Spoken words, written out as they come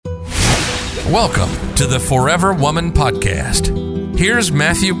Welcome to the Forever Woman Podcast. Here's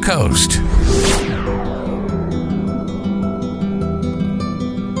Matthew Coast.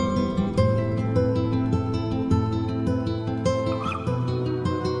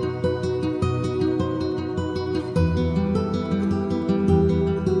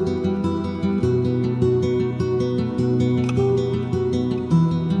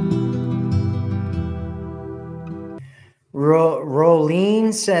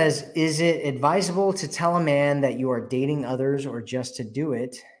 Rolene says, is it advisable to tell a man that you are dating others or just to do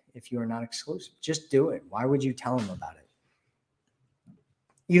it if you are not exclusive? Just do it. Why would you tell him about it?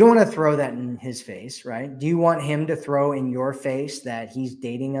 You don't want to throw that in his face, right? Do you want him to throw in your face that he's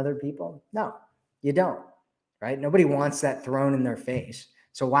dating other people? No, you don't, right? Nobody wants that thrown in their face.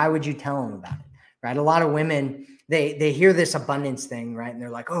 So why would you tell him about it, right? A lot of women, they hear this abundance thing, right? And they're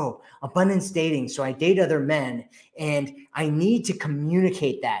like, oh, abundance dating. So I date other men and I need to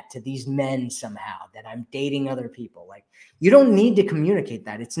communicate that to these men somehow, that I'm dating other people. Like, you don't need to communicate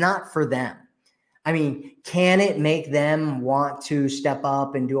that. It's not for them. I mean, can it make them want to step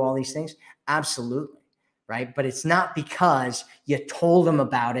up and do all these things? Absolutely, right? But it's not because you told them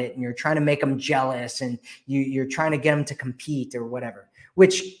about it and you're trying to make them jealous and you're trying to get them to compete or whatever,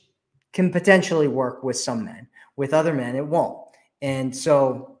 which can potentially work with some men. With other men, it won't. And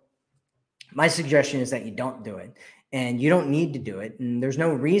so my suggestion is that you don't do it, and you don't need to do it, and there's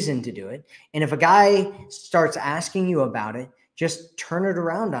no reason to do it. And if a guy starts asking you about it, just turn it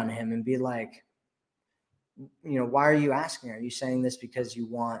around on him and be like, you know, why are you asking? Are you saying this because you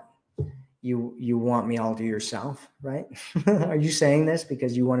want me all to yourself, right? Are you saying this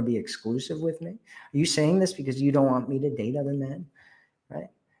because you want to be exclusive with me? Are you saying this because you don't want me to date other men, right?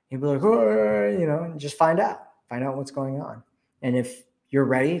 You'd be like, oh, you know, and just find out what's going on. And if you're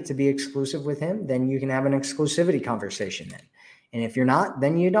ready to be exclusive with him, then you can have an exclusivity conversation then. And if you're not,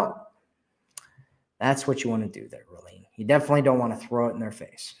 then you don't. That's what you want to do there, Rolene. You definitely don't want to throw it in their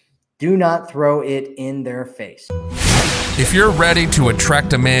face. Do not throw it in their face. If you're ready to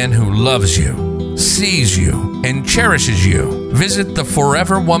attract a man who loves you, sees you, and cherishes you, visit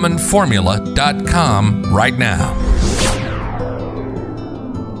theforeverwomanformula.com right now.